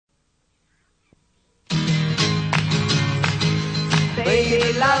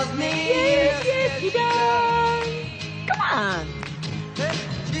he loves me. Yes, yes, he does. Come on.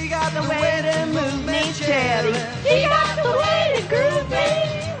 She got the way to move me, Chatty. She got the way to groove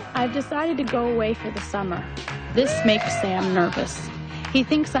me. I've decided to go away for the summer. This makes Sam nervous. He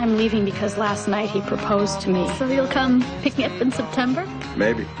thinks I'm leaving because last night he proposed to me. So he'll come pick me up in September?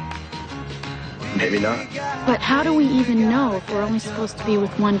 Maybe. Maybe not. But how do we even know if we're only supposed to be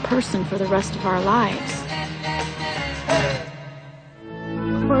with one person for the rest of our lives?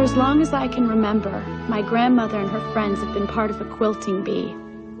 For as long as I can remember, my grandmother and her friends have been part of a quilting bee.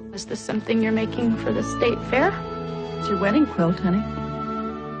 Is this something you're making for the state fair? It's your wedding quilt, honey.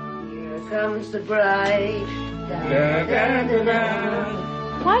 Here comes the bride. Da, da, da,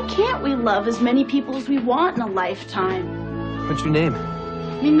 da. Why can't we love as many people as we want in a lifetime? What's your name?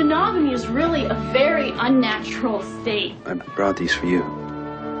 I mean, monogamy is really a very unnatural state. I brought these for you.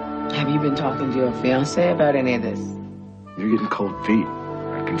 Have you been talking to your fiancé about any of this? You're getting cold feet.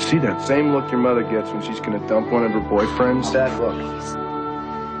 I can see that same look your mother gets when she's gonna dump one of her boyfriends. That look.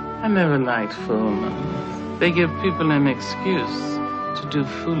 I never liked foolmen. They give people an excuse to do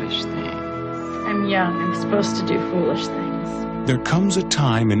foolish things. I'm young. I'm supposed to do foolish things. There comes a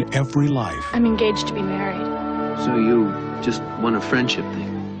time in every life I'm engaged to be married. So you just want a friendship thing?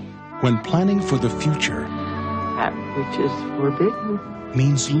 when planning for the future That which is forbidden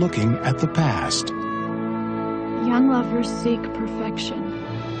means looking at the past. Young lovers seek perfection.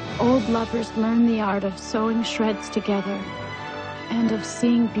 Old lovers learn the art of sewing shreds together and of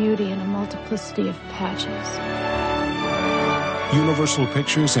seeing beauty in a multiplicity of patches. Universal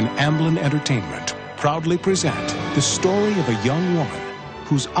Pictures and Amblin Entertainment proudly present the story of a young woman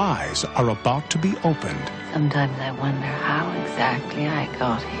whose eyes are about to be opened Sometimes I wonder how exactly I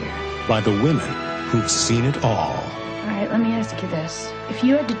got here. by the women who've seen it all. All right, let me ask you this. If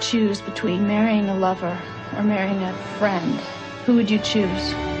you had to choose between marrying a lover or marrying a friend, who would you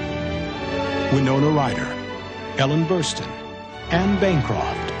choose? Winona Ryder, Ellen Burstyn, Anne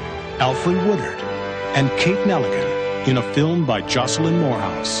Bancroft, Alfre Woodard, and Kate Nelligan in a film by Jocelyn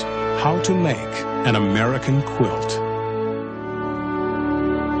Moorhouse, How to Make an American Quilt.